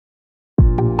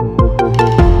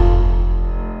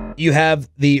you have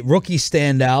the rookie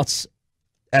standouts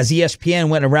as ESPN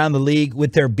went around the league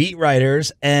with their beat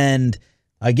writers. And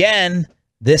again,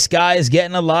 this guy is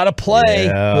getting a lot of play.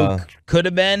 Yeah. Who should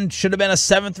have been a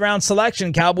 7th-round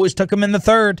selection. Cowboys took him in the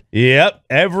 3rd. Yep.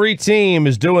 Every team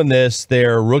is doing this.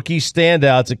 They're rookie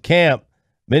standouts at camp,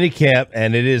 minicamp,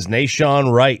 and it is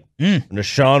Nahshon Wright.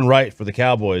 Nahshon Wright for the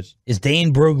Cowboys. Is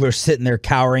Dane Brugler sitting there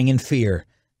cowering in fear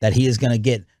that he is going to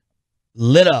get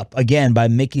lit up again by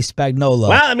Mickey Spagnuolo?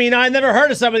 Well, I mean, I never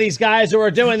heard of some of these guys who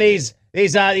are doing these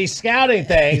scouting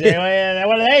things.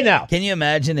 What do they know? Can you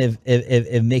imagine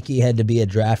if Mickey had to be a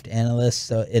draft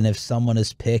analyst, and if someone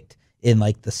is picked in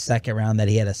like the 2nd round that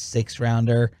he had a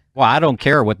 6th-rounder? Well, I don't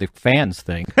care what the fans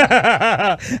think.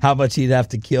 How much he'd have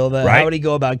to kill them? Right. How would he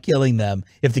go about killing them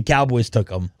if the Cowboys took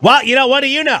him? Well, what do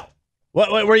you know? What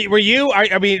were you?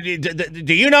 I mean,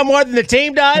 do you know more than the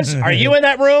team does? Are you in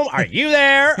that room? Are you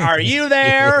there? Are you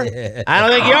there? I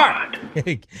don't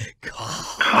think you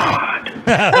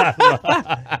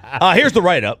are. Here's the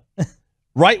write-up.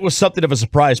 Wright was something of a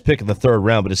surprise pick in the 3rd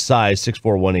round, but his size,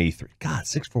 6'4", 183. God,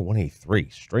 6'4", 183,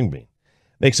 string bean.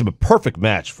 Makes him a perfect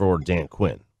match for Dan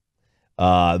Quinn.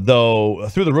 Though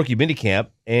through the rookie minicamp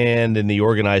and in the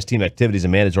organized team activities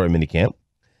and mandatory minicamp,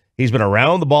 he's been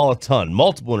around the ball a ton.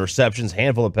 Multiple interceptions,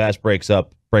 handful of pass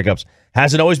breakups.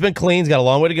 Hasn't always been clean. He's got a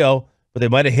long way to go, but they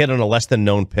might have hit on a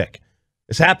less-than-known pick.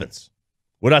 This happens.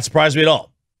 Would not surprise me at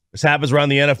all. This happens around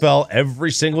the NFL every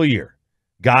single year.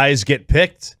 Guys get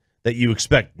picked that you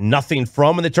expect nothing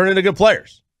from, and they turn into good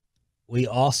players. We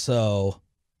also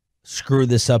screw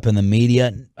this up in the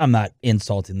media. I'm not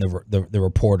insulting the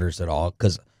reporters at all,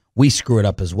 because we screw it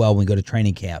up as well when we go to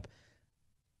training camp.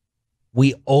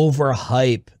 We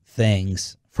overhype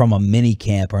things from a mini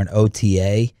camp or an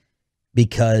OTA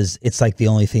because it's like the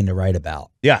only thing to write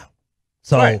about. Yeah.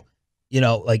 So, right.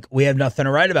 Like we have nothing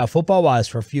to write about football-wise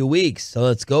for a few weeks. So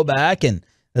let's go back and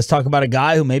let's talk about a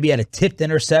guy who maybe had a tipped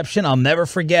interception. I'll never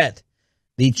forget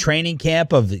the training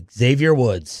camp of Xavier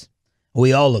Woods.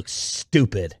 We all look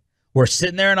stupid. We're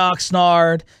sitting there in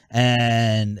Oxnard,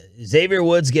 and Xavier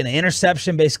Woods getting an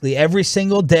interception basically every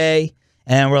single day.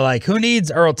 And we're like, who needs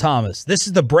Earl Thomas? This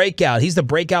is the breakout. He's the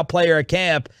breakout player at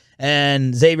camp.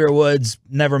 And Xavier Woods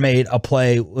never made a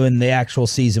play when the actual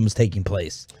season was taking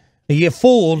place. You get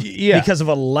fooled because of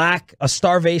a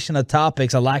starvation of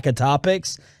topics, a lack of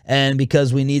topics, and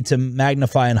because we need to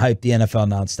magnify and hype the NFL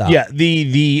nonstop. Yeah,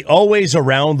 the always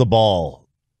around the ball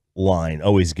line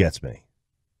always gets me.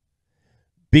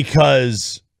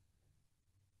 Because,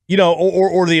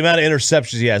 or the amount of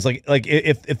interceptions he has. Like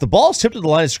if the ball's tipped at the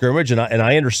line of scrimmage and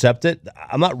I intercept it,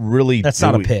 I'm not really That's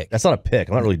not a pick. That's not a pick.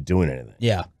 I'm not really doing anything.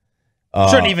 Yeah.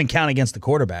 Shouldn't even count against the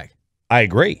quarterback. I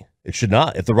agree. It should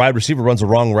not. If the wide receiver runs a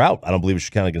wrong route, I don't believe it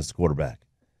should count against the quarterback.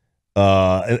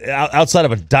 Outside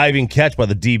of a diving catch by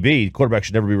the DB, the quarterback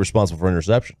should never be responsible for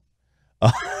interception.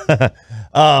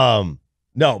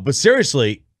 No, but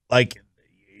seriously, like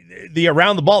the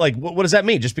around the ball, like what does that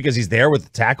mean? Just because he's there with the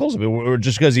tackles, or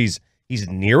just because he's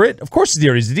near it? Of course he's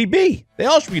near it. He's the DB. They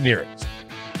all should be near it.